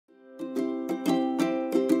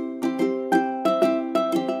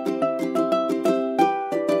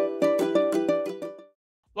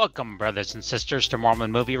Welcome, brothers and sisters, to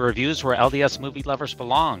Mormon Movie Reviews, where LDS movie lovers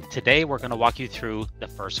belong. Today, we're going to walk you through The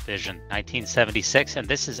First Vision, 1976, and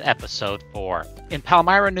this is episode 4. In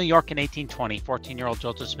Palmyra, New York in 1820, 14-year-old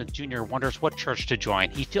Joseph Smith Jr. wonders what church to join.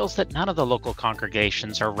 He feels that none of the local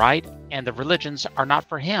congregations are right, and the religions are not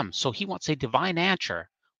for him, so he wants a divine answer.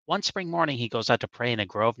 One spring morning, he goes out to pray in a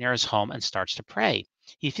grove near his home and starts to pray.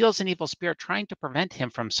 He feels an evil spirit trying to prevent him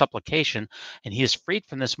from supplication, and he is freed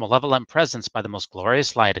from this malevolent presence by the most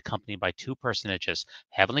glorious light, accompanied by two personages,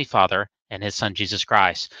 Heavenly Father and his Son, Jesus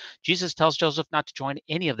Christ. Jesus tells Joseph not to join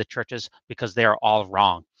any of the churches because they are all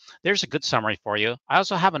wrong. There's a good summary for you. I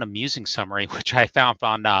also have an amusing summary, which I found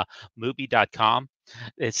on Mubi.com.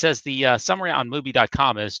 It says the summary on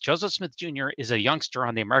Mubi.com is Joseph Smith Jr. is a youngster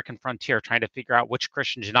on the American frontier trying to figure out which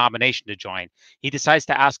Christian denomination to join. He decides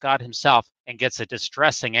to ask God himself and gets a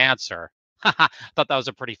distressing answer. I thought that was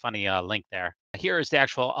a pretty funny link there. Here is the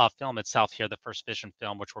actual film itself here, the First Vision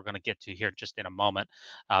film, which we're going to get to here just in a moment.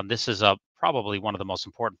 This is probably one of the most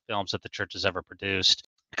important films that the church has ever produced.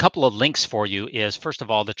 A couple of links for you is, first of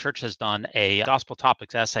all, the church has done a gospel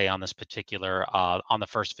topics essay on this particular, on the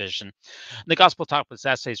First Vision. The gospel topics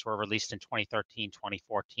essays were released in 2013,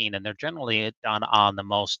 2014, and they're generally done on the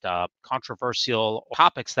most controversial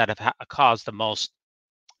topics that have caused the most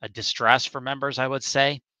distress for members, I would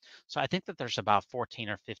say. So I think that there's about 14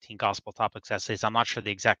 or 15 gospel topics essays. I'm not sure the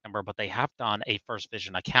exact number, but they have done a First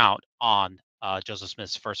Vision account on Joseph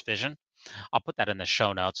Smith's First Vision. I'll put that in the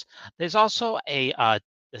show notes. There's also a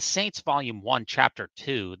the Saints Volume 1, Chapter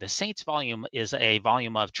 2. The Saints Volume is a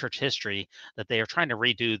volume of church history that they are trying to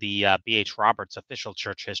redo the B.H. Roberts official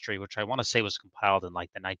church history, which I want to say was compiled in like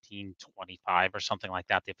the 1925 or something like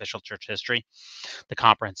that, the official church history, the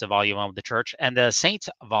comprehensive volume of the church. And the Saints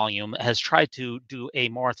Volume has tried to do a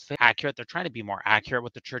more accurate, they're trying to be more accurate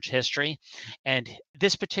with the church history. And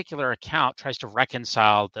this particular account tries to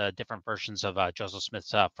reconcile the different versions of Joseph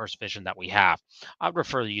Smith's First Vision that we have. I'd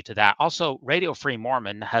refer you to that. Also, Radio Free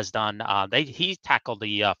Mormon has done, he tackled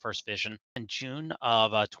the First Vision in June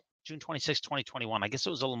 26, 2021. I guess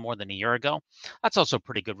it was a little more than a year ago. That's also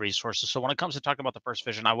pretty good resources. So when it comes to talking about the First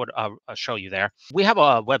Vision, I would show you there. We have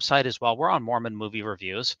a website as well. We're on Mormon Movie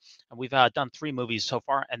Reviews, and we've done 3 movies so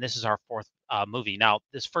far, and this is our 4th movie. Now,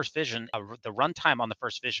 this First Vision, the runtime on the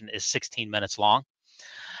First Vision is 16 minutes long.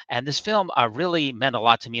 And this film really meant a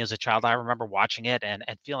lot to me as a child. I remember watching it and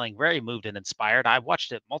feeling very moved and inspired. I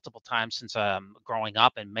watched it multiple times since growing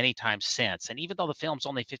up and many times since. And even though the film's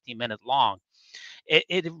only 15-minute long,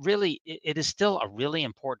 it is still a really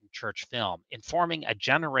important church film, informing a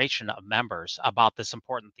generation of members about this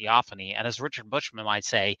important theophany, and as Richard Bushman might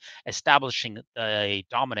say, establishing the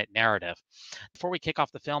dominant narrative. Before we kick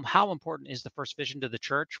off the film, how important is the First Vision to the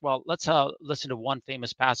church? Well, let's listen to one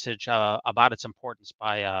famous passage about its importance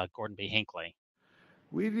by Gordon B. Hinckley.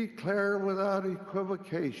 We declare without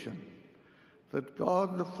equivocation that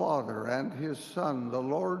God the Father and his Son, the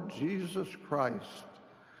Lord Jesus Christ,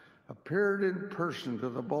 appeared in person to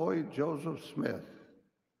the boy Joseph Smith.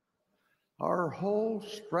 Our whole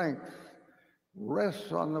strength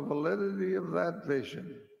rests on the validity of that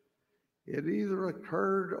vision. It either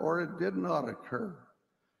occurred or it did not occur.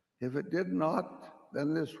 If it did not,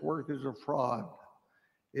 then this work is a fraud.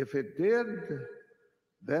 If it did,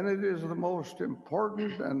 then it is the most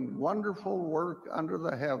important and wonderful work under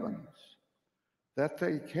the heavens. That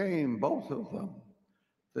they came, both of them,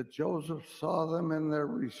 that Joseph saw them in their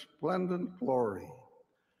resplendent glory,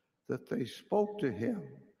 that they spoke to him,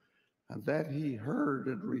 and that he heard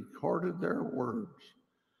and recorded their words.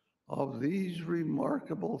 Of these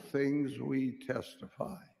remarkable things we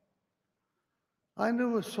testify. I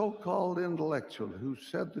knew a so-called intellectual who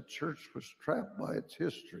said the church was trapped by its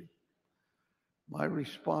history. My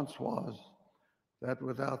response was that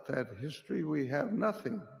without that history, we have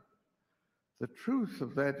nothing. The truth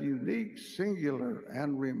of that unique, singular,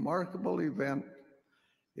 and remarkable event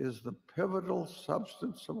is the pivotal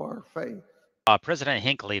substance of our faith. President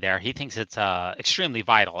Hinckley there, he thinks it's extremely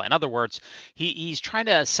vital. In other words, he's trying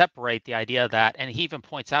to separate the idea that, and he even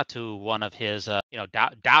points out to one of his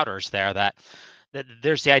doubters there that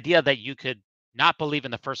there's the idea that you could not believe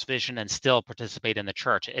in the First Vision and still participate in the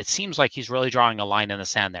church. It seems like he's really drawing a line in the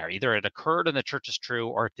sand there. Either it occurred and the church is true,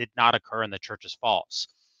 or it did not occur and the church is false.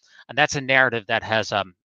 And that's a narrative that has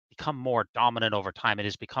become more dominant over time. It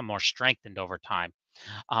has become more strengthened over time.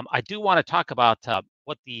 I do want to talk about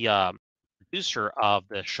what the producer of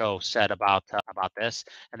the show said about this,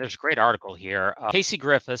 and there's a great article here. Casey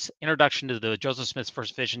Griffiths' introduction to the Joseph Smith's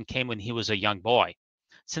First Vision came when he was a young boy.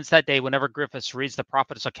 Since that day, whenever Griffiths reads the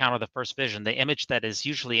prophet's account of the first vision, the image that is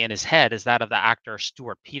usually in his head is that of the actor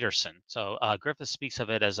Stewart Petersen. So Griffiths speaks of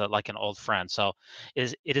it as like an old friend. So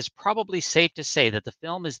it is probably safe to say that the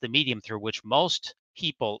film is the medium through which most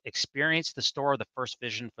people experience the story of the first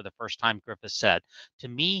vision for the first time, Griffiths said. To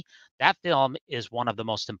me, that film is one of the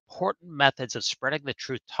most important methods of spreading the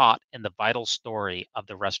truth taught in the vital story of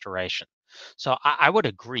the restoration. So I would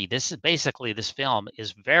agree. This film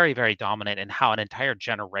is very, very dominant in how an entire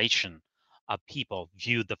generation of people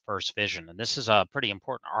viewed the first vision. And this is a pretty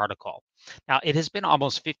important article. Now, it has been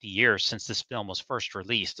almost 50 years since this film was first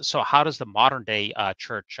released. So, how does the modern day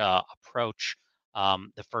church approach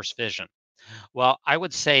the first vision? Well, I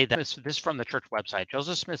would say that this from the church website.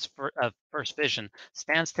 Joseph Smith's first vision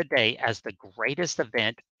stands today as the greatest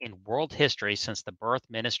event in world history since the birth,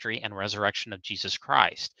 ministry, and resurrection of Jesus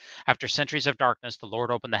Christ. After centuries of darkness, the Lord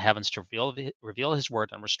opened the heavens to reveal his word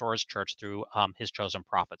and restore his church through his chosen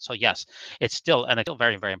prophets. So, yes, it's still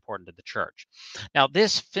very, very important to the church. Now,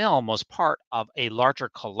 this film was part of a larger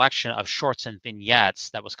collection of shorts and vignettes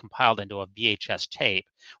that was compiled into a VHS tape,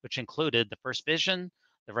 which included the first vision,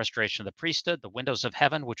 the Restoration of the Priesthood, The Windows of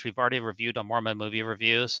Heaven, which we've already reviewed on Mormon Movie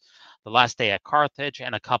Reviews, The Last Day at Carthage,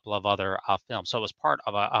 and a couple of other films. So it was part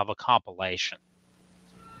of a compilation.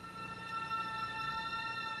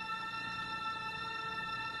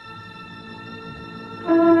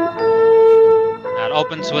 Now it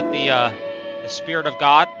opens with the Spirit of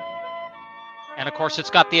God. And of course,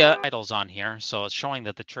 it's got the titles on here. So it's showing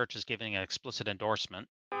that the church is giving an explicit endorsement.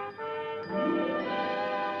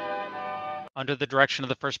 Under the direction of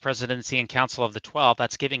the First Presidency and Council of the 12,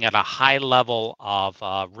 that's giving it a high level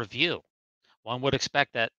of review. One would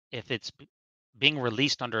expect that if it's being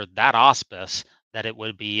released under that auspice, that it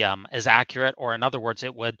would be as accurate, or in other words,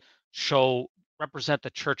 it would represent the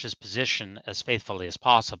church's position as faithfully as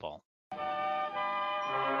possible.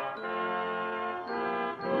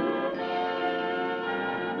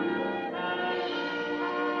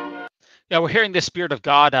 Yeah, we're hearing the Spirit of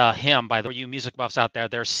God hymn by you music buffs out there.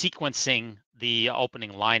 They're sequencing the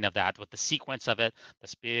opening line of that with the sequence of it. The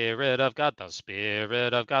Spirit of God, the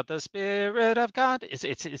Spirit of God, the Spirit of God. It's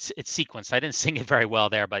sequenced. I didn't sing it very well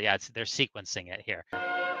there, but yeah, they're sequencing it here.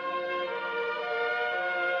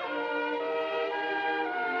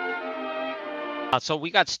 So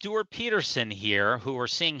we got Stewart Petersen here, who we're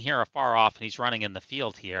seeing here afar off, and he's running in the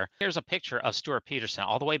field here. Here's a picture of Stewart Petersen,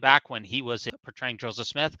 all the way back when he was portraying Joseph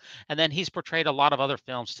Smith, and then he's portrayed a lot of other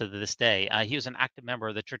films to this day. He was an active member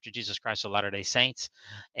of the Church of Jesus Christ of Latter-day Saints,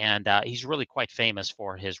 and he's really quite famous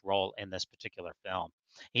for his role in this particular film.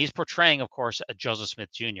 He's portraying, of course, Joseph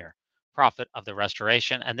Smith Jr., prophet of the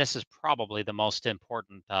restoration, and this is probably the most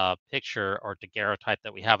important picture or daguerreotype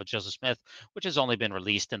that we have of Joseph Smith, which has only been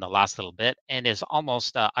released in the last little bit and is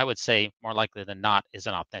almost, I would say, more likely than not, is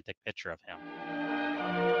an authentic picture of him.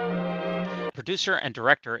 Producer and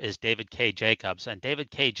director is David K. Jacobs, and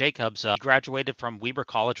David K. Jacobs graduated from Weber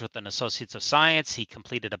College with an Associates of Science. He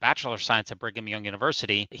completed a Bachelor of Science at Brigham Young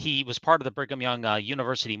University. He was part of the Brigham Young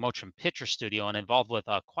University Motion Picture Studio and involved with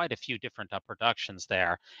quite a few different productions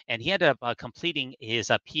there. And he ended up completing his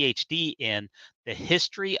PhD in the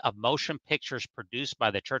history of motion pictures produced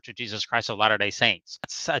by the Church of Jesus Christ of Latter-day Saints.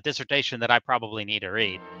 That's a dissertation that I probably need to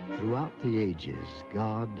read. Throughout the ages,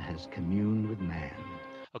 God has communed with man.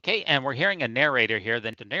 Okay, and we're hearing a narrator here.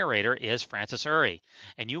 The narrator is Francis Uri.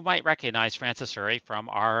 And you might recognize Francis Uri from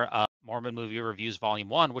our Mormon Movie Reviews Volume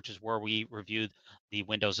 1, which is where we reviewed The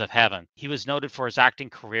Windows of Heaven. He was noted for his acting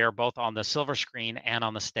career both on the silver screen and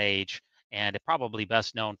on the stage, and probably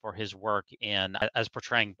best known for his work as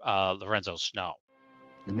portraying Lorenzo Snow.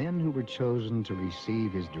 The men who were chosen to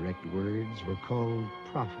receive his direct words were called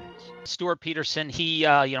prophets. Stewart Petersen, he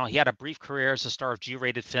had a brief career as a star of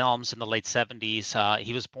G-rated films in the late 70s.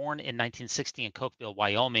 He was born in 1960 in Cokeville,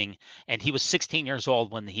 Wyoming, and he was 16 years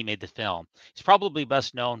old when he made the film. He's probably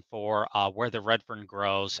best known for Where the Red Fern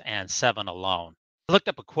Grows and Seven Alone. I looked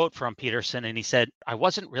up a quote from Petersen, and he said, "I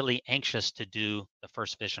wasn't really anxious to do the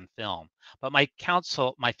first Vision film, but my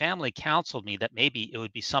family counseled me that maybe it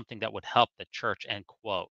would be something that would help the church," end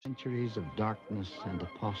quote. Centuries of darkness and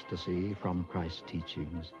apostasy from Christ's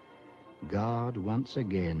teachings, God once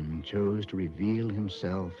again chose to reveal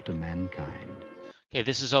himself to mankind. Okay,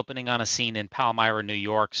 this is opening on a scene in Palmyra, New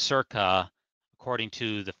York, circa, according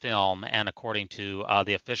to the film and according to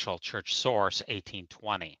the official church source,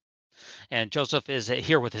 1820. And Joseph is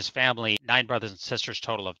here with his family, 9 brothers and sisters,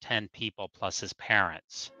 total of 10 people, plus his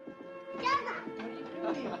parents.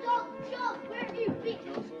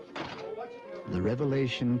 The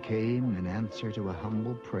revelation came in answer to a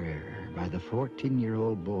humble prayer by the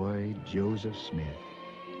 14-year-old boy, Joseph Smith,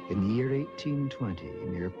 in the year 1820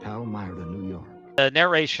 near Palmyra, New York. The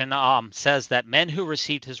narration says that men who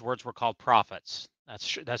received his words were called prophets.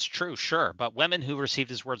 That's true, sure. But women who received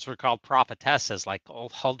his words were called prophetesses, like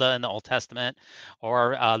Huldah in the Old Testament,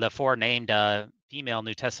 or the four named female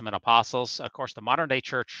New Testament apostles. Of course, the modern day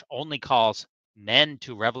church only calls men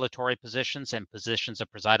to revelatory positions and positions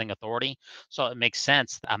of presiding authority. So it makes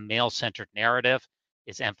sense a male-centered narrative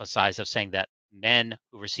is emphasized of saying that men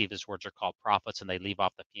who receive his words are called prophets, and they leave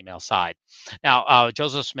off the female side. Now,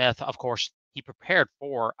 Joseph Smith, of course, he prepared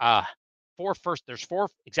for there's four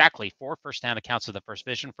first-hand accounts of the first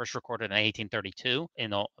vision, first recorded in 1832 in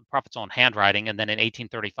the prophet's own handwriting, and then in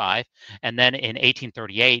 1835, and then in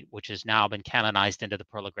 1838, which has now been canonized into the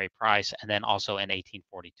Pearl of Great Price, and then also in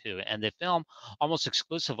 1842. And the film almost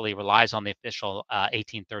exclusively relies on the official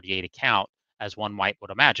 1838 account, as one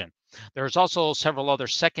would imagine. There's also several other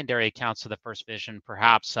secondary accounts of the first vision,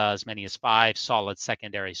 perhaps as many as 5 solid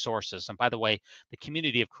secondary sources. And by the way, the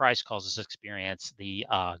Community of Christ calls this experience the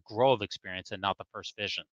Grove experience and not the first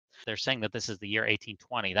vision. They're saying that this is the year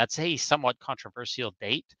 1820. That's a somewhat controversial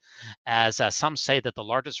date, as some say that the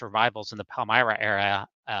largest revivals in the Palmyra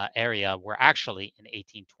area were actually in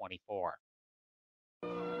 1824.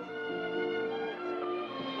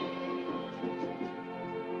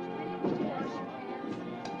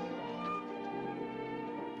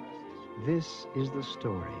 This is the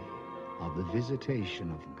story of the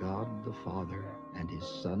visitation of God the Father and his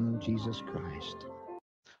Son, Jesus Christ.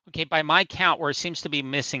 Okay, by my count, we're seems to be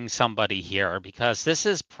missing somebody here because this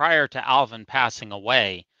is prior to Alvin passing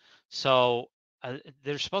away. So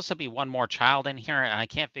there's supposed to be one more child in here, and I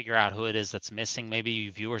can't figure out who it is that's missing. Maybe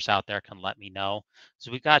you viewers out there can let me know.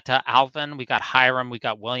 So we got Alvin, we got Hiram, we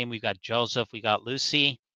got William, we got Joseph, we got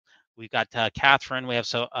Lucy, we've got Catherine, we have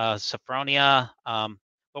Sophronia,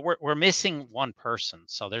 but we're missing one person.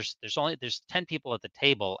 So there's 10 people at the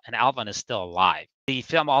table, and Alvin is still alive. The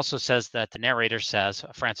film also says that the narrator says,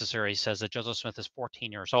 Francis Uri says that Joseph Smith is 14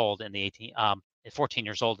 years old in the 14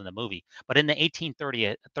 years old in the movie, but in the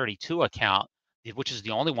 1832 account, which is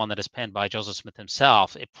the only one that is penned by Joseph Smith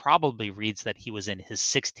himself, it probably reads that he was in his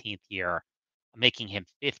 16th year, making him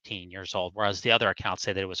 15 years old, whereas the other accounts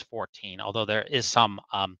say that it was 14. Although there's some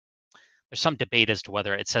debate as to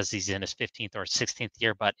whether it says he's in his 15th or 16th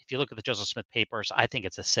year. But if you look at the Joseph Smith papers, I think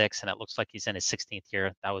it's a 6, and it looks like he's in his 16th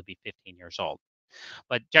year. That would be 15 years old.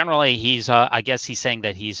 But generally, I guess he's saying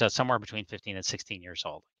that he's somewhere between 15 and 16 years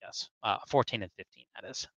old, I guess. 14 and 15, that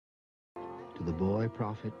is. To the boy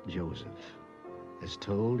prophet Joseph, as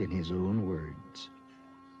told in his own words.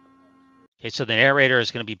 Okay, so the narrator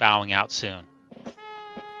is going to be bowing out soon.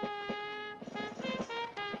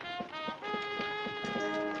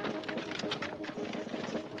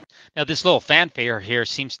 Now, this little fanfare here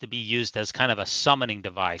seems to be used as kind of a summoning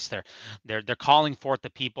device. They're calling forth the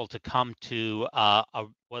people to come to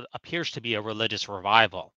what appears to be a religious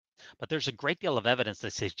revival. But there's a great deal of evidence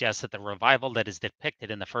that suggests that the revival that is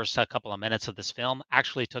depicted in the first couple of minutes of this film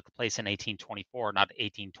actually took place in 1824, not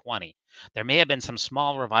 1820. There may have been some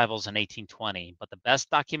small revivals in 1820, but the best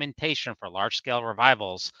documentation for large-scale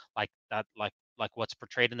revivals like that, like what's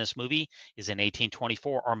portrayed in this movie, is in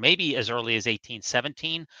 1824, or maybe as early as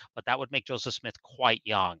 1817, but that would make Joseph Smith quite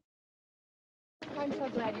young. I'm so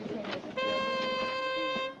glad you came with us.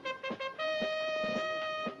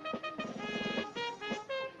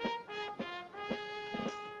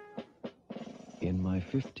 In my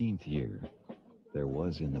 15th year, there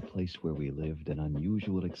was in the place where we lived an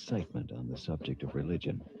unusual excitement on the subject of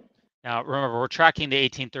religion. Now, remember, we're tracking the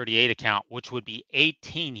 1838 account, which would be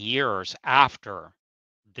 18 years after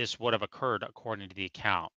this would have occurred, according to the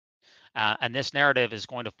account. And this narrative is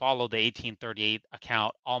going to follow the 1838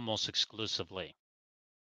 account almost exclusively.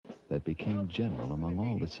 That became general among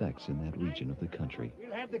all the sects in that region of the country.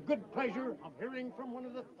 We'll have the good pleasure of hearing from one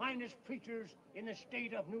of the finest preachers in the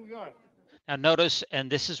state of New York. Now notice,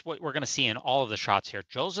 and this is what we're going to see in all of the shots here,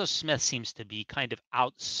 Joseph Smith seems to be kind of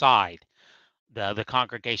outside the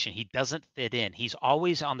congregation. He doesn't fit in. He's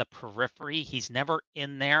always on the periphery. He's never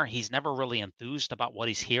in there. He's never really enthused about what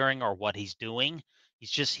he's hearing or what he's doing.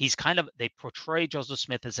 They portray Joseph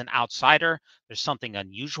Smith as an outsider. There's something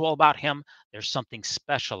unusual about him. There's something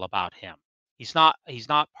special about him. He's not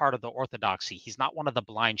part of the orthodoxy. He's not one of the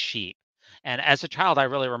blind sheep. And as a child, I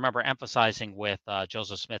really remember emphasizing with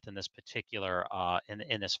Joseph Smith in this particular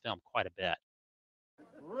in this film quite a bit.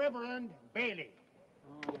 Reverend Bailey.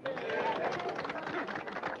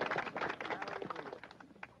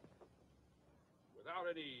 Without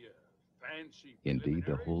any fancy. Indeed,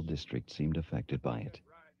 the whole district seemed affected by it,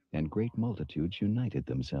 and great multitudes united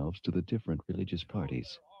themselves to the different religious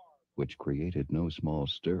parties, which created no small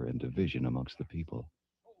stir and division amongst the people.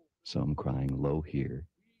 some crying low here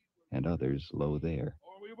and others low there.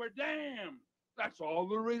 Or we were damned. That's all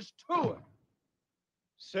there is to it.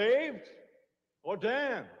 Saved or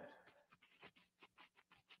damned?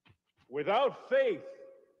 Without faith,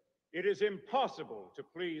 it is impossible to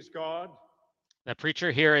please God. The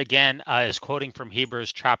preacher here again is quoting from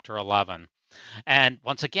Hebrews chapter 11. And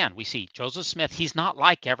once again, we see Joseph Smith, he's not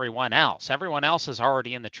like everyone else. Everyone else is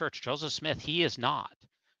already in the church. Joseph Smith, he is not.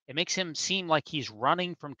 It makes him seem like he's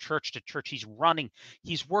running from church to church. He's running.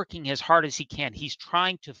 He's working as hard as he can. He's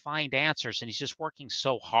trying to find answers, and he's just working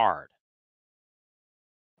so hard.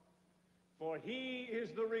 For he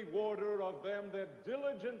is the rewarder of them that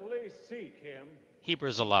diligently seek him.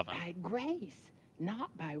 Hebrews 11. By grace,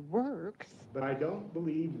 not by works. But I don't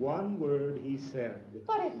believe one word he said.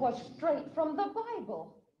 But it was straight from the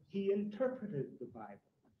Bible. He interpreted the Bible.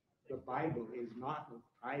 The Bible is not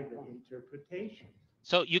a private interpretation.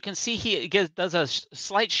 So you can see he does a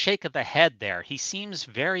slight shake of the head there. He seems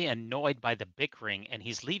very annoyed by the bickering, and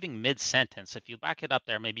he's leaving mid-sentence. If you back it up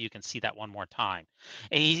there, maybe you can see that one more time.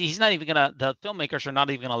 And he's not even going to, the filmmakers are not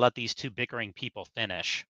even going to let these two bickering people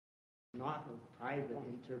finish. Not a private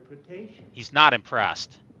interpretation. He's not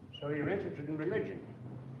impressed. So you're interested in religion.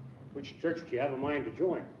 Which church do you have in mind to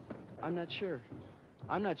join? I'm not sure.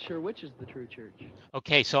 I'm not sure which is the true church.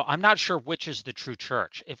 Okay, so I'm not sure which is the true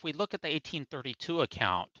church. If we look at the 1832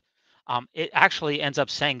 account, it actually ends up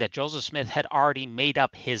saying that Joseph Smith had already made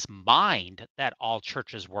up his mind that all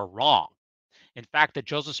churches were wrong. In fact, that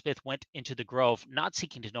Joseph Smith went into the grove not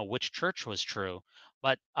seeking to know which church was true,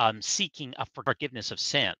 but seeking a forgiveness of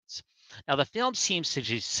sins. Now, the film seems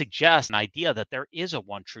to suggest an idea that there is a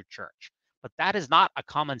one true church, but that is not a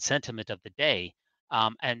common sentiment of the day.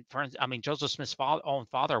 Joseph Smith's own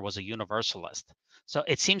father was a Universalist. So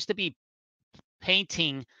it seems to be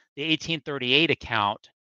painting the 1838 account.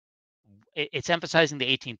 It's emphasizing the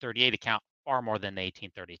 1838 account far more than the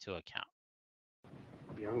 1832 account.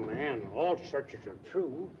 Young man, all churches are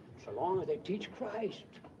true so long as they teach Christ.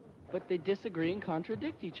 But they disagree and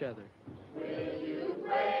contradict each other. Will you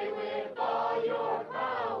pray with all your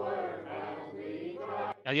power as we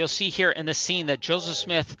try? Now you'll see here in the scene that Joseph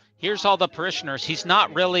Smith, here's all the parishioners. He's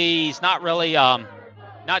not really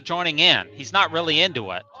not joining in. He's not really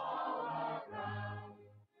into it.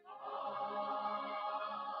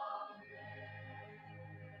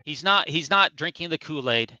 He's not drinking the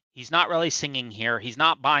Kool-Aid. He's not really singing here. He's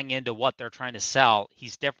not buying into what they're trying to sell.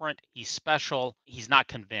 He's different. He's special. He's not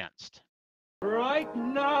convinced. Right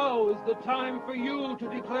now is the time for you to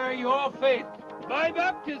declare your faith by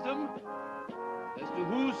baptism as to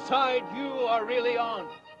whose side you are really on.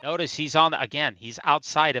 Notice he's he's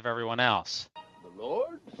outside of everyone else. The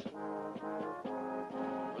Lord's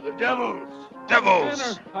or the devil's?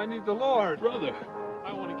 Devils! I need the Lord. Brother,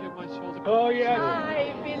 I want to give my soul to God. Oh, yeah.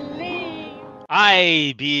 I believe.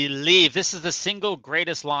 I believe. This is the single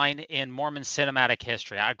greatest line in Mormon cinematic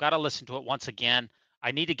history. I've got to listen to it once again.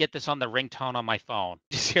 I need to get this on the ringtone on my phone.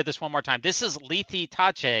 Just hear this one more time. This is Lethe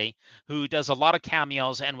Tache, who does a lot of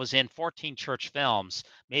cameos and was in 14 church films.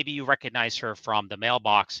 Maybe you recognize her from The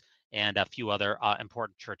Mailbox and a few other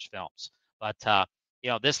important church films. But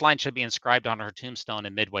this line should be inscribed on her tombstone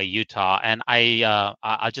in Midway, Utah. And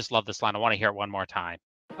I just love this line. I want to hear it one more time.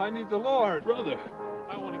 I need the Lord. Brother,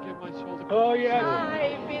 I want to give my soul to God. Oh, yeah.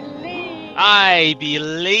 I believe. I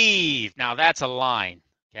believe. Now that's a line,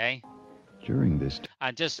 okay? During this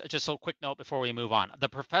just a quick note before we move on. The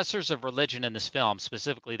professors of religion in this film,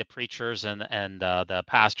 specifically the preachers and the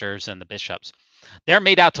pastors and the bishops, they're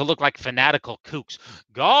made out to look like fanatical kooks.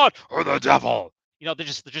 God or the devil. They're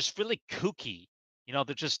just really kooky.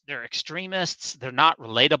 They're extremists. They're not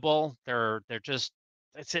relatable. They're just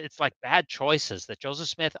it's like bad choices that Joseph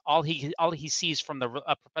Smith, all he sees from the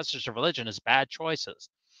professors of religion is bad choices.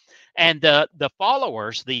 And the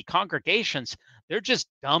followers, the congregations, they're just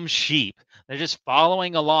dumb sheep. They're just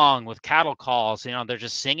following along with cattle calls. They're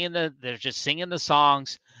just singing the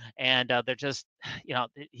songs, and they're just,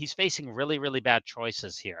 he's facing really, really bad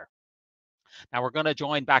choices here. Now we're going to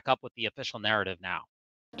join back up with the official narrative now.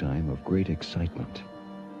 Time of great excitement,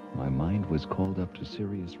 my mind was called up to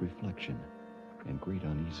serious reflection and great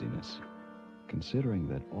uneasiness, considering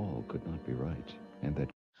that all could not be right,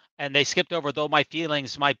 and they skipped over, though my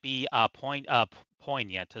feelings might be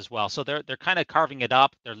poignant as well. So they're kind of carving it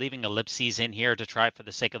up. They're leaving ellipses in here to try, for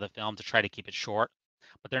the sake of the film, to try to keep it short.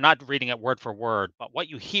 But they're not reading it word for word. But what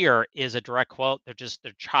you hear is a direct quote.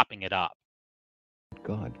 They're chopping it up.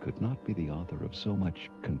 God could not be the author of so much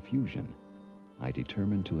confusion. I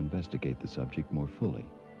determined to investigate the subject more fully.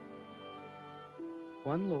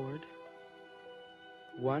 One Lord,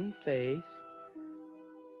 one faith,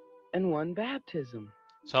 and one baptism.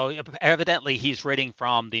 So evidently he's reading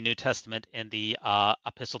from the New Testament in the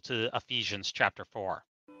Epistle to Ephesians, chapter 4.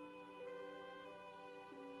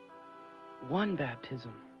 One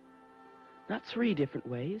baptism, not three different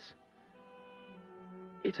ways.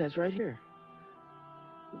 It says right here,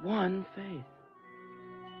 one faith.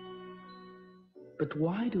 But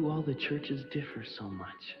why do all the churches differ so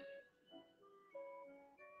much?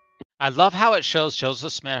 I love how it shows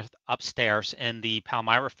Joseph Smith upstairs in the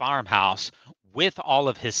Palmyra farmhouse with all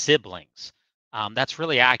of his siblings. That's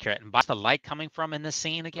really accurate. And what's the light coming from in this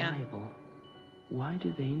scene again? Bible. Why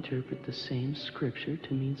do they interpret the same scripture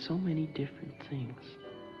to mean so many different things?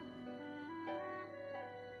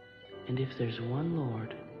 And if there's one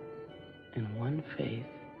Lord, and one faith,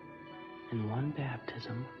 and one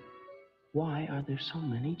baptism, why are there so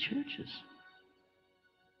many churches?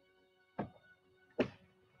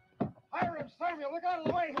 Hiram, Samuel, look out of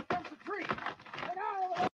the way. Here comes the tree. Look out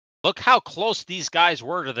of the way. Look how close these guys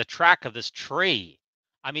were to the track of this tree.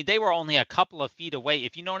 I mean, they were only a couple of feet away.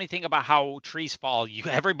 If you know anything about how trees fall,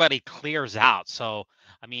 everybody clears out. So,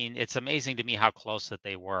 I mean, it's amazing to me how close that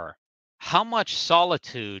they were. How much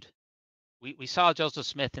solitude, we saw Joseph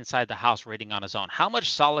Smith inside the house reading on his own. How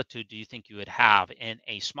much solitude do you think you would have in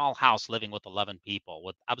a small house living with 11 people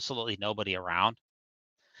with absolutely nobody around?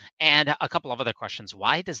 And a couple of other questions.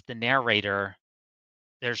 Why does the narrator,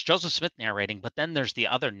 there's Joseph Smith narrating, but then there's the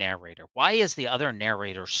other narrator. Why is the other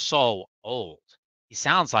narrator so old? He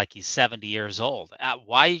sounds like he's 70 years old.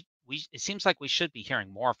 It seems like we should be hearing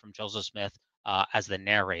more from Joseph Smith as the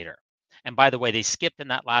narrator. And by the way, they skipped in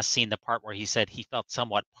that last scene the part where he said he felt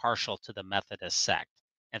somewhat partial to the Methodist sect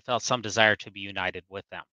and felt some desire to be united with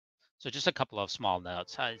them. So just a couple of small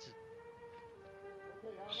notes.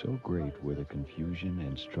 So great were the confusion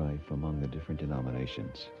and strife among the different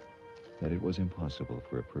denominations that it was impossible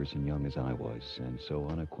for a person young as I was, and so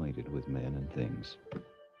unacquainted with men and things,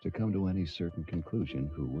 to come to any certain conclusion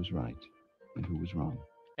who was right and who was wrong.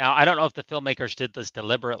 Now, I don't know if the filmmakers did this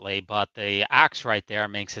deliberately, but the axe right there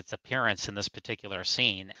makes its appearance in this particular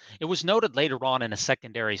scene. It was noted later on in a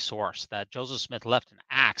secondary source that Joseph Smith left an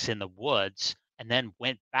axe in the woods and then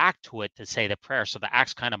went back to it to say the prayer. So the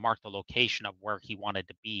axe kind of marked the location of where he wanted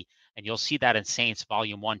to be. And you'll see that in Saints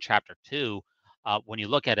Volume 1, Chapter 2. When you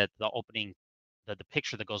look at it, the opening, the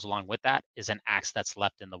picture that goes along with that is an axe that's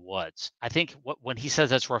left in the woods. I think when he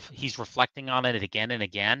says he's reflecting on it again and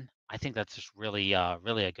again, I think that's just really,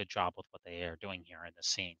 really a good job with what they are doing here in this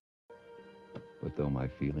scene. But though my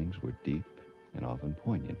feelings were deep and often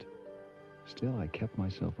poignant, still I kept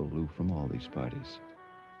myself aloof from all these parties.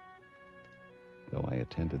 Though I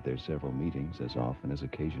attended their several meetings as often as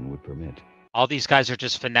occasion would permit. All these guys are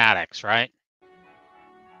just fanatics, right?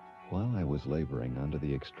 While I was laboring under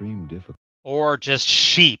the extreme difficulty, or just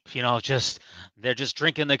sheep, they're just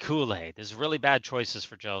drinking the Kool-Aid. There's really bad choices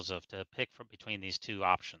for Joseph to pick from between these two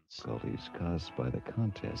options. Difficulties caused by the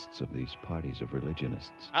contests of these parties of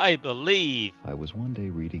religionists. I believe. I was one day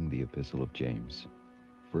reading the Epistle of James,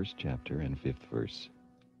 1st chapter and 5th verse.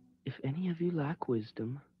 If any of you lack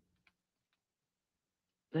wisdom,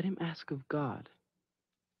 let him ask of God,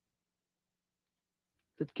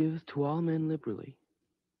 that giveth to all men liberally,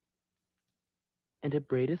 and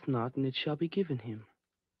upbraideth not, and it shall be given him.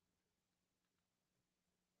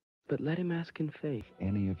 But let him ask in faith. If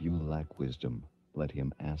any of you lack wisdom, let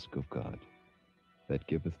him ask of God, that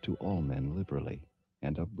giveth to all men liberally,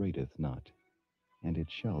 and upbraideth not, and it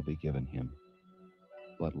shall be given him.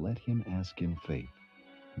 But let him ask in faith,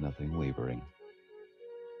 nothing wavering.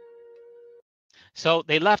 So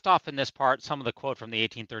they left off in this part some of the quote from the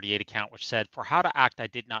 1838 account, which said, "For how to act I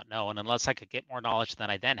did not know, and unless I could get more knowledge than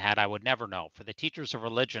I then had, I would never know. For the teachers of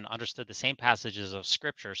religion understood the same passages of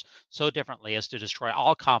scriptures so differently as to destroy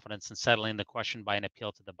all confidence in settling the question by an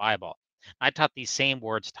appeal to the Bible." I taught these same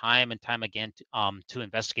words time and time again to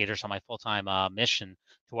investigators on my full-time mission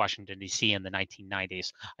to Washington, D.C. in the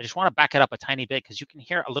 1990s. I just want to back it up a tiny bit because you can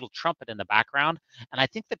hear a little trumpet in the background. And I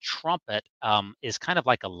think the trumpet is kind of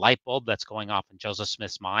like a light bulb that's going off in Joseph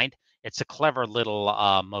Smith's mind. It's a clever little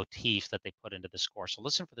motif that they put into the score. So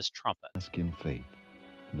listen for this trumpet. Ask in faith,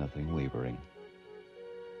 nothing wavering.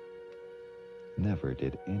 Never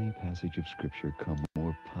did any passage of Scripture come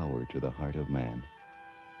more power to the heart of man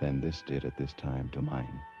than this did at this time to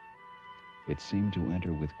mine. It seemed to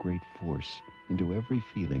enter with great force into every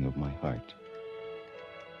feeling of my heart.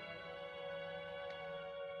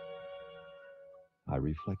 I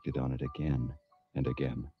reflected on it again and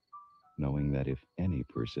again, knowing that if any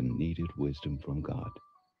person needed wisdom from God,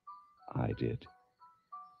 I did.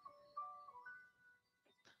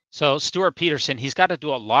 So Stewart Petersen, he's got to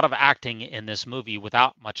do a lot of acting in this movie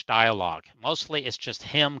without much dialogue. Mostly it's just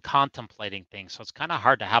him contemplating things. So it's kind of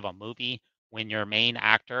hard to have a movie when your main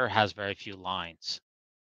actor has very few lines.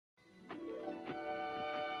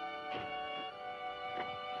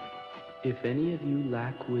 If any of you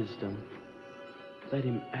lack wisdom, let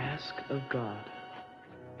him ask of God.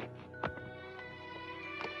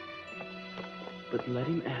 But let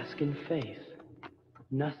him ask in faith,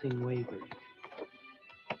 nothing wavering.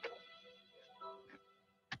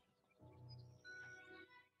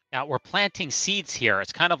 Now we're planting seeds here.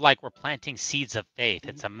 It's kind of like we're planting seeds of faith.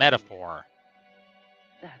 It's a metaphor.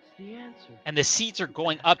 That's the answer. And the seeds are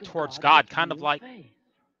going up towards God, kind of like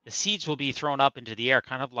the seeds will be thrown up into the air,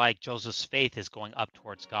 kind of like Joseph's faith is going up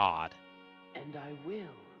towards God. And I will.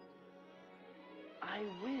 I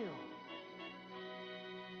will.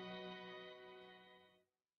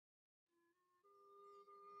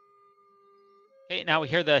 Okay, now we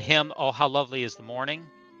hear the hymn, "Oh, How Lovely is the Morning."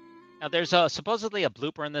 Now, there's supposedly a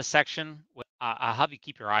blooper in this section. I'll have you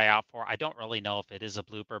keep your eye out for. I don't really know if it is a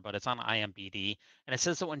blooper, but it's on IMDb. And it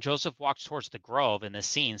says that when Joseph walks towards the grove in this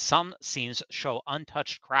scene, some scenes show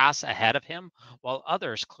untouched grass ahead of him, while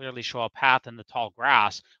others clearly show a path in the tall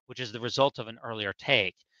grass, which is the result of an earlier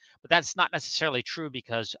take. But that's not necessarily true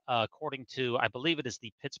because according to, I believe it is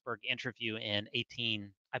the Pittsburgh interview in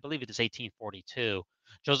 1842,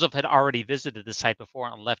 Joseph had already visited the site before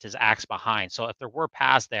and left his axe behind. So if there were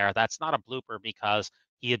paths there, that's not a blooper because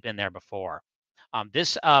he had been there before.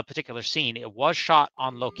 This particular scene, it was shot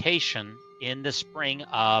on location in the spring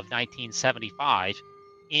of 1975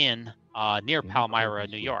 in near Palmyra,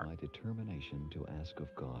 New York. My determination to ask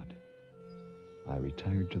of God, I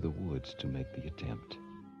retired to the woods to make the attempt.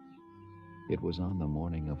 It was on the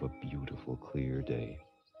morning of a beautiful, clear day,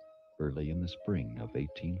 early in the spring of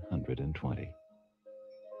 1820.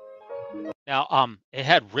 Now, it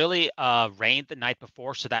had really rained the night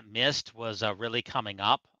before, so that mist was really coming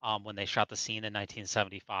up when they shot the scene in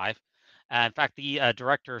 1975. In fact, the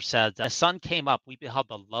director said, "The sun came up. We beheld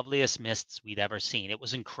the loveliest mists we'd ever seen. It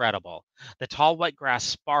was incredible. The tall white grass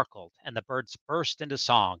sparkled, and the birds burst into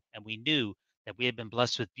song, and we knew that we had been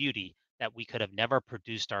blessed with beauty that we could have never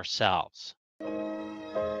produced ourselves."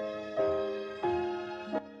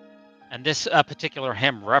 And this particular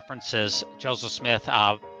hymn references Joseph Smith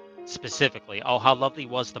specifically. "Oh, how lovely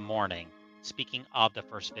was the morning," speaking of the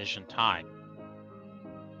first vision time.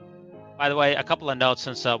 By the way, a couple of notes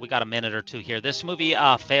since we got a minute or two here. This movie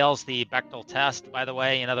fails the Bechdel test, by the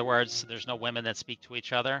way. In other words, there's no women that speak to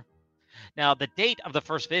each other. Now, the date of the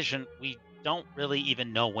first vision, we don't really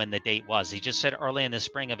even know when the date was. He just said early in the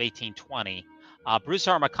spring of 1820. Bruce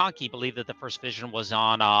R. McConkie believed that the first vision was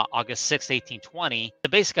on August 6, 1820. The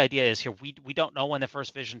basic idea is here, we don't know when the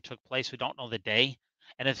first vision took place. We don't know the day.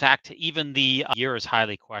 And in fact, even the year is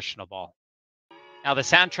highly questionable. Now, the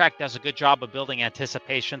soundtrack does a good job of building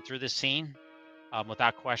anticipation through this scene,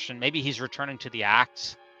 without question. Maybe he's returning to the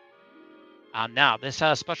axe. Now, this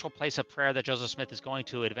special place of prayer that Joseph Smith is going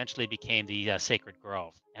to, it eventually became the Sacred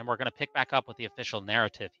Grove. And we're going to pick back up with the official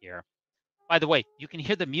narrative here. By the way, you can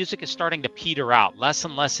hear the music is starting to peter out. Less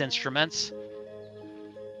and less instruments.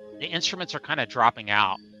 The instruments are kind of dropping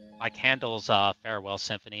out, like Handel's Farewell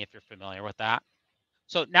Symphony, if you're familiar with that.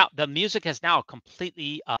 So now the music has now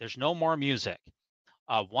completely, there's no more music.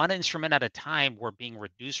 One instrument at a time were being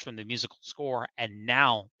reduced from the musical score, and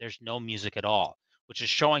now there's no music at all, which is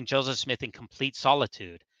showing Joseph Smith in complete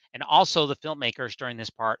solitude. And also the filmmakers during this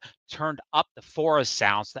part turned up the forest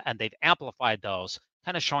sounds and they've amplified those,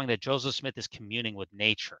 kind of showing that Joseph Smith is communing with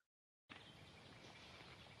nature.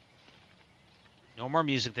 No more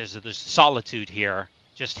music. There's solitude here.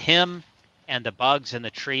 Just him and the bugs and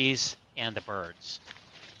the trees and the birds.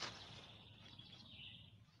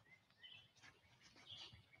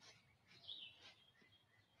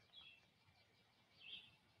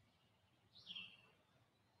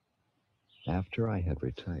 After I had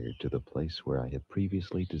retired to the place where I had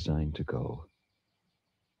previously designed to go,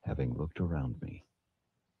 having looked around me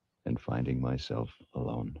and finding myself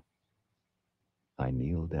alone, I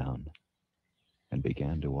kneeled down and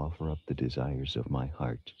began to offer up the desires of my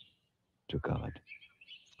heart to God.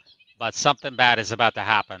 But something bad is about to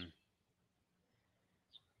happen.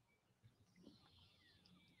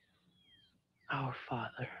 Our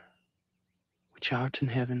Father, which art in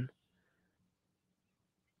heaven,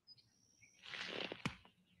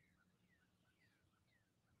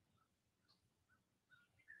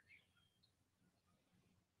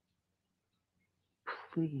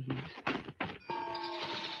 please.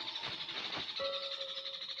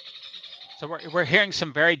 So we're hearing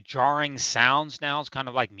some very jarring sounds now. It's kind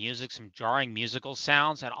of like music, some jarring musical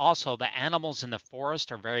sounds, and also the animals in the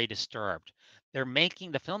forest are very disturbed. The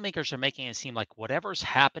filmmakers are making it seem like whatever's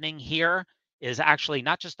happening here is actually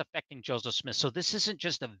not just affecting Joseph Smith. So this isn't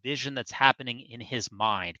just a vision that's happening in his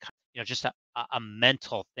mind, just a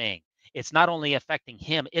mental thing. It's not only affecting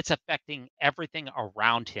him, it's affecting everything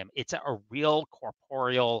around him. It's a real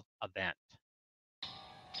corporeal event.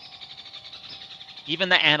 Even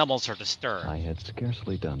the animals are disturbed. I had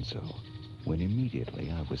scarcely done so when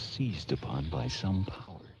immediately I was seized upon by some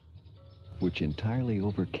power, which entirely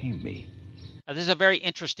overcame me. Now, this is a very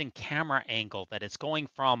interesting camera angle that it's going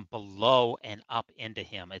from below and up into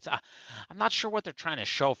him. I'm not sure what they're trying to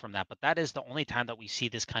show from that, but that is the only time that we see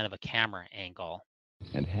this kind of a camera angle.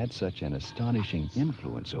 And had such an astonishing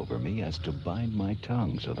influence over me as to bind my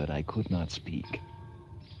tongue so that I could not speak.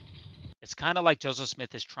 It's kind of like Joseph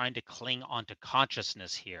Smith is trying to cling onto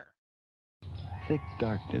consciousness here. Thick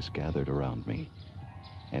darkness gathered around me,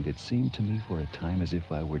 and it seemed to me for a time as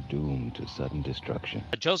if I were doomed to sudden destruction.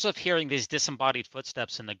 Joseph hearing these disembodied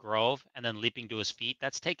footsteps in the grove and then leaping to his feet,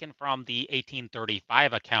 that's taken from the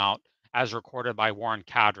 1835 account as recorded by Warren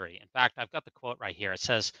Cowdery. In fact, I've got the quote right here. It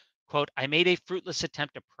says, quote, "I made a fruitless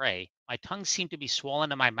attempt to pray. My tongue seemed to be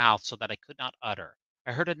swollen in my mouth so that I could not utter.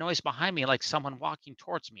 I heard a noise behind me like someone walking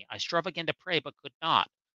towards me. I strove again to pray but could not.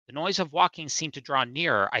 The noise of walking seemed to draw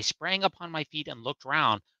nearer. I sprang upon my feet and looked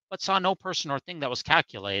round, but saw no person or thing that was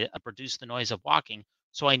calculated to produce the noise of walking.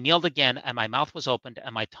 So I kneeled again, and my mouth was opened,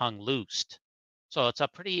 and my tongue loosed." So it's a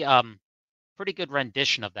pretty good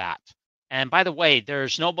rendition of that. And by the way,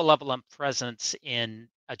 there's no malevolent presence in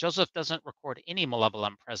Joseph doesn't record any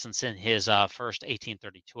malevolent presence in his first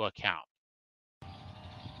 1832 account.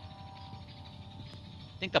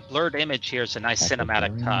 I think the blurred image here is a nice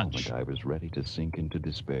cinematic touch. Moment I was ready to sink into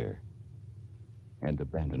despair and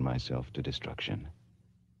abandon myself to destruction.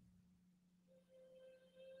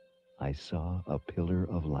 I saw a pillar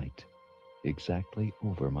of light exactly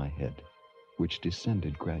over my head, which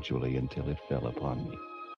descended gradually until it fell upon me.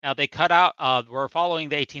 Now they cut out, we're following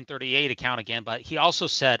the 1838 account again, but he also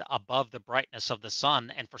said above the brightness of the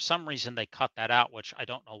sun. And for some reason they cut that out, which I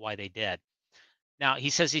don't know why they did. Now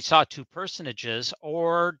he says he saw two personages,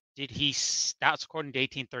 or that's according to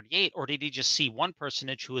 1838, or did he just see one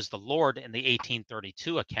personage who is the Lord in the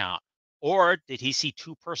 1832 account? Or did he see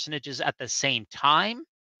two personages at the same time?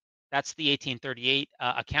 That's the 1838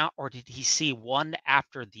 account. Or did he see one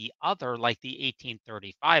after the other like the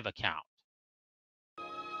 1835 account?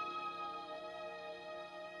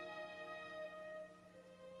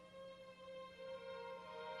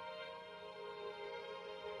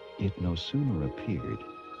 It no sooner appeared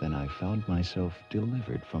than I found myself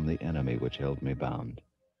delivered from the enemy which held me bound.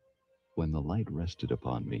 When the light rested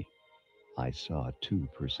upon me, I saw two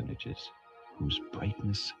personages, whose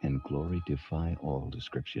brightness and glory defy all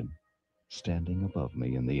description, standing above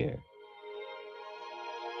me in the air.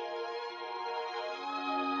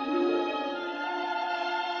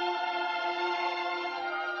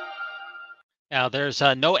 Now, there's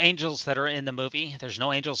no angels that are in the movie. There's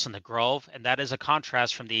no angels in the grove, and that is a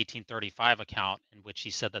contrast from the 1835 account in which he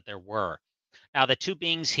said that there were. Now, the two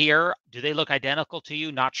beings here, do they look identical to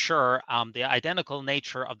you? Not sure. The identical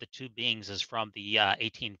nature of the two beings is from the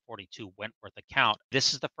 1842 Wentworth account.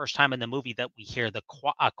 This is the first time in the movie that we hear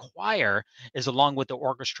a choir is along with the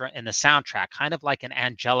orchestra in the soundtrack, kind of like an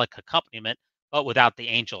angelic accompaniment, but without the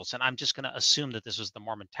angels. And I'm just going to assume that this was the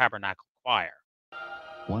Mormon Tabernacle Choir.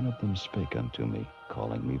 One of them spake unto me,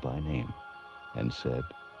 calling me by name, and said,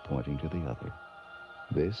 pointing to the other,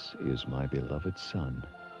 "This is my beloved Son.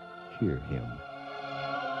 Hear him."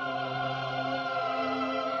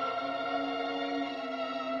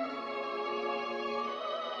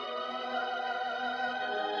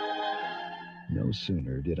 No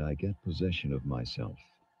sooner did I get possession of myself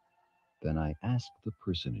than I asked the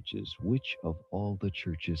personages which of all the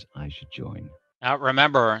churches I should join. Now,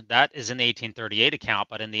 remember, that is in the 1838 account,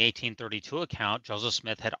 but in the 1832 account, Joseph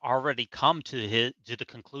Smith had already come to the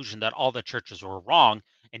conclusion that all the churches were wrong,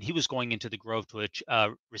 and he was going into the grove to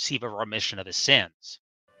receive a remission of his sins.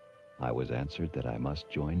 I was answered that I must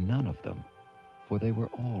join none of them, for they were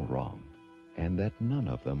all wrong, and that none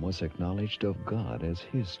of them was acknowledged of God as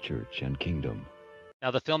his church and kingdom. Now,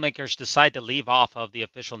 the filmmakers decide to leave off of the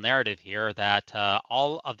official narrative here that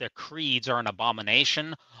all of their creeds are an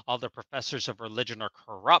abomination. All the professors of religion are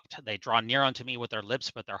corrupt. They draw near unto me with their lips,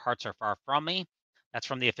 but their hearts are far from me. That's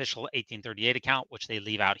from the official 1838 account, which they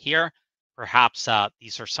leave out here. Perhaps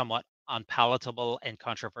these are somewhat unpalatable and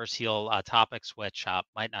controversial topics, which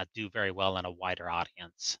might not do very well in a wider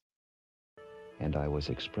audience. And I was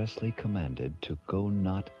expressly commanded to go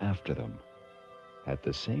not after them, at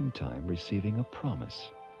the same time receiving a promise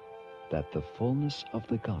that the fullness of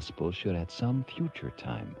the gospel should at some future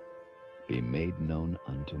time be made known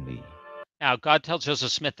unto me. Now, God tells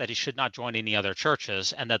Joseph Smith that he should not join any other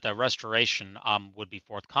churches and that the restoration would be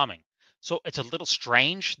forthcoming. So it's a little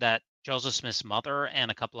strange that Joseph Smith's mother and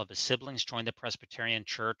a couple of his siblings joined the Presbyterian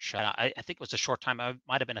Church. I think it was a short time, it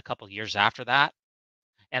might have been a couple of years after that.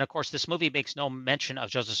 And of course, this movie makes no mention of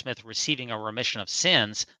Joseph Smith receiving a remission of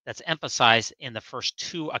sins that's emphasized in the first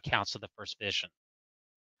two accounts of the first vision.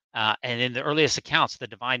 And in the earliest accounts, the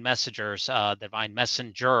divine messengers, divine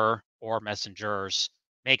messenger or messengers,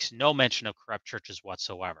 makes no mention of corrupt churches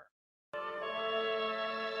whatsoever.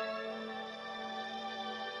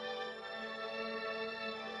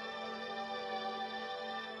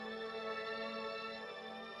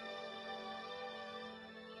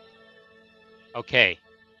 Okay,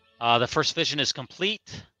 the first vision is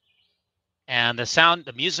complete, and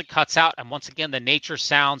the music cuts out, and once again, the nature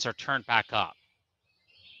sounds are turned back up.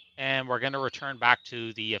 And we're going to return back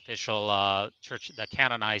to the official church, the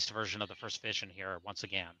canonized version of the first vision here once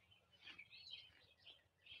again.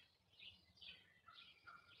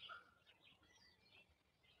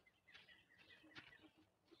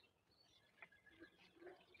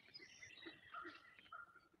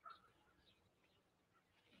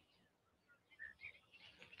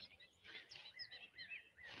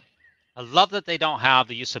 I love that they don't have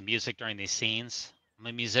the use of music during these scenes. I'm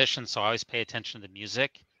a musician, so I always pay attention to the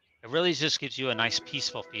music. It really just gives you a nice,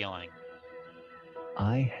 peaceful feeling.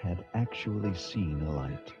 I had actually seen a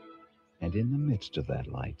light, and in the midst of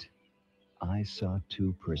that light, I saw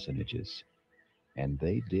two personages, and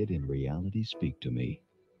they did in reality speak to me.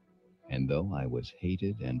 And though I was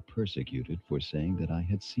hated and persecuted for saying that I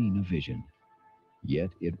had seen a vision,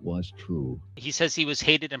 yet it was true. He says he was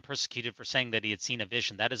hated and persecuted for saying that he had seen a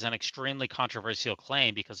vision. That is an extremely controversial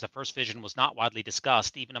claim because the first vision was not widely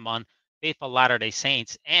discussed, even among faithful Latter-day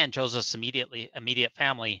Saints and Joseph's immediate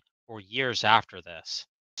family for years after this.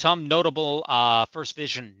 Some notable first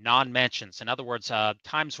vision non-mentions. In other words,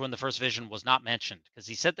 times when the first vision was not mentioned, because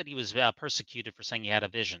he said that he was persecuted for saying he had a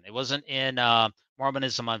vision. It wasn't in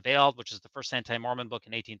Mormonism Unveiled, which is the first anti-Mormon book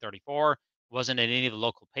in 1834. It wasn't in any of the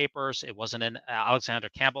local papers. It wasn't in Alexander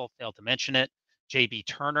Campbell, failed to mention it. J.B.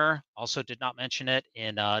 Turner also did not mention it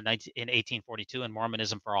in 1842 in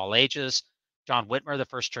Mormonism for All Ages. John Whitmer, the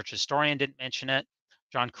first church historian, didn't mention it.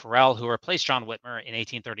 John Carrell, who replaced John Whitmer in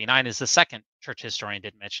 1839, is the second church historian,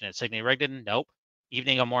 didn't mention it. Sidney Rigdon, nope.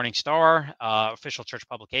 Evening of Morning Star, official church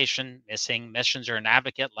publication, missing. Messenger and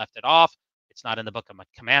Advocate, left it off. It's not in the Book of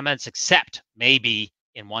Commandments, except maybe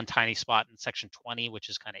in one tiny spot in section 20, which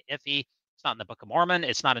is kind of iffy. It's not in the Book of Mormon.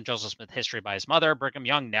 It's not in Joseph Smith History by his mother. Brigham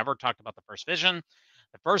Young never talked about the first vision.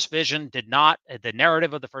 The first vision did not, the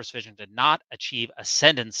narrative of the first vision did not achieve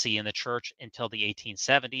ascendancy in the church until the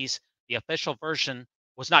 1870s. The official version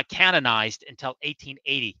was not canonized until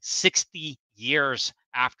 1880, 60 years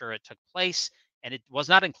after it took place, and it was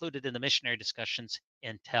not included in the missionary discussions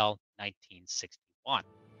until 1961.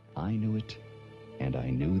 I knew it, and I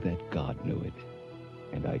knew that God knew it,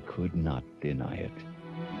 and I could not deny it.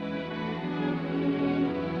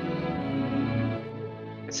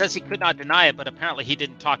 It says he could not deny it, but apparently he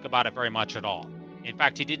didn't talk about it very much at all. In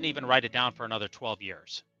fact, he didn't even write it down for another 12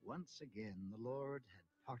 years. Once again, the Lord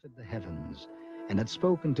had parted the heavens and had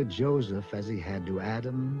spoken to Joseph as he had to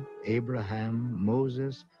Adam, Abraham,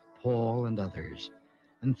 Moses, Paul, and others.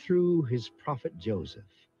 And through his prophet Joseph,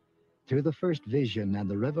 through the first vision and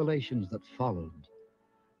the revelations that followed,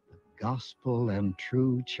 the gospel and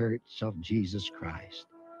true church of Jesus Christ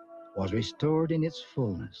was restored in its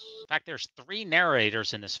fullness. In fact, there's three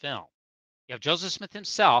narrators in this film. You have Joseph Smith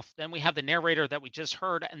himself, then we have the narrator that we just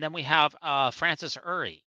heard, and then we have Francis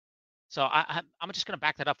Uri. So I'm just going to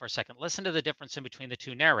back that up for a second. Listen to the difference in between the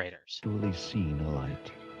two narrators. Truly seen a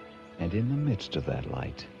light, and in the midst of that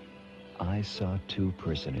light, I saw two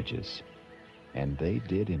personages, and they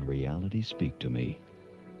did in reality speak to me.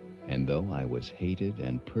 And though I was hated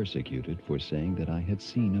and persecuted for saying that I had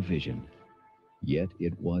seen a vision, yet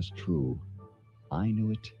it was true. I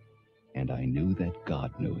knew it, and I knew that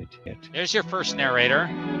God knew it. There's your first narrator.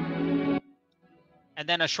 And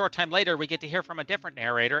then a short time later, we get to hear from a different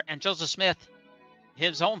narrator, and Joseph Smith,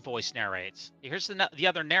 his own voice narrates. Here's the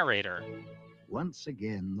other narrator. Once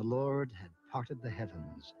again, the Lord had parted the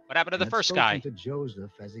heavens. What happened to the first guy? To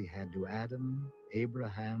Joseph as he had to Adam,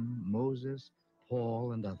 Abraham, Moses,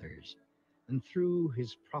 Paul, and others. And through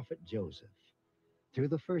his prophet Joseph, through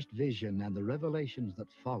the first vision and the revelations that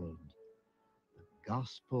followed, the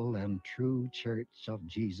gospel and true church of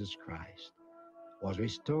Jesus Christ was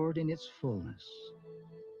restored in its fullness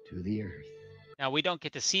to the earth. Now, we don't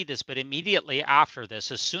get to see this, but immediately after this,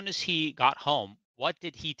 as soon as he got home, what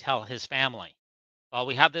did he tell his family? Well,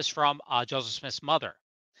 we have this from Joseph Smith's mother.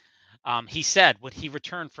 He said when he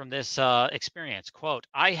returned from this experience, quote,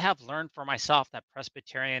 "I have learned for myself that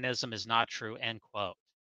Presbyterianism is not true," end quote.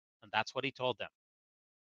 And that's what he told them.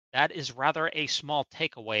 That is rather a small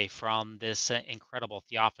takeaway from this incredible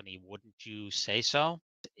theophany, wouldn't you say so?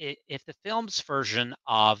 If the film's version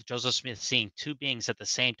of Joseph Smith seeing two beings at the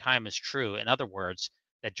same time is true, in other words,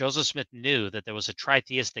 that Joseph Smith knew that there was a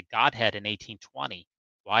tritheistic Godhead in 1820,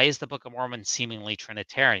 why is the Book of Mormon seemingly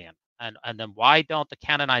Trinitarian? And then why don't the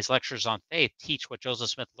canonized lectures on faith teach what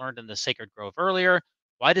Joseph Smith learned in the Sacred Grove earlier?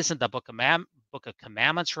 Why doesn't the Book of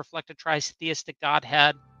Commandments reflect a tritheistic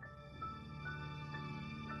Godhead?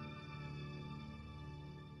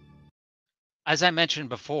 As I mentioned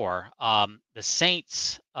before, the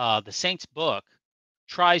Saints book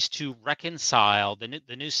tries to reconcile the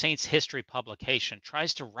New Saints History publication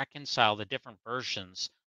tries to reconcile the different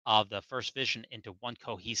versions of the first vision into one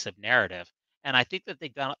cohesive narrative, and I think that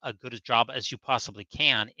they've done a good job as you possibly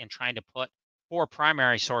can in trying to put four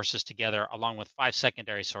primary sources together along with five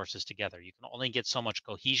secondary sources together. You can only get so much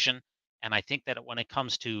cohesion, and I think that when it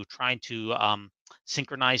comes to trying to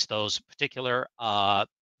synchronize those particular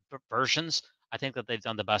versions, I think that they've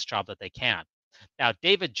done the best job that they can. Now,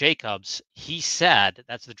 David Jacobs, he said,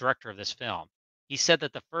 that's the director of this film. He said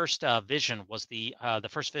that the first vision was the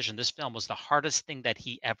first vision. This film was the hardest thing that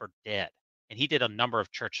he ever did, and he did a number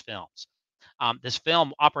of church films. This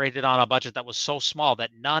film operated on a budget that was so small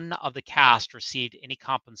that none of the cast received any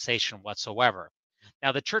compensation whatsoever.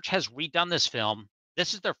 Now, the church has redone this film.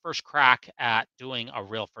 This is their first crack at doing a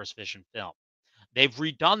real first vision film. They've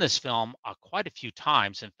redone this film quite a few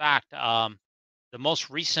times. In fact, the most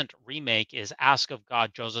recent remake is Ask of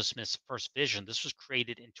God, Joseph Smith's First Vision. This was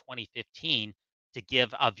created in 2015 to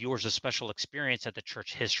give viewers a special experience at the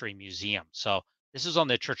Church History Museum. So this is on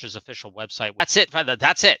the church's official website. That's it.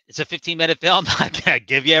 That's it. It's a 15-minute film. I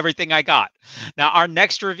give you everything I got. Now, our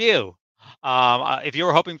next review, if you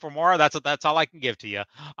were hoping for more, that's all I can give to you.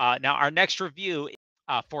 Now, our next review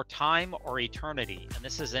For Time or Eternity, and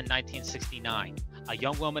this is in 1969. A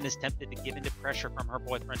young woman is tempted to give in to pressure from her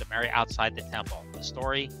boyfriend to marry outside the temple. The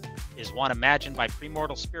story is one imagined by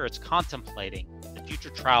premortal spirits contemplating the future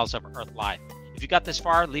trials of earth life. If you got this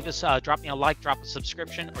far, leave us, drop me a like, drop a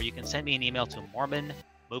subscription, or you can send me an email to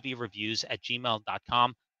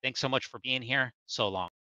mormonmoviereviews@gmail.com. Thanks so much for being here. So long.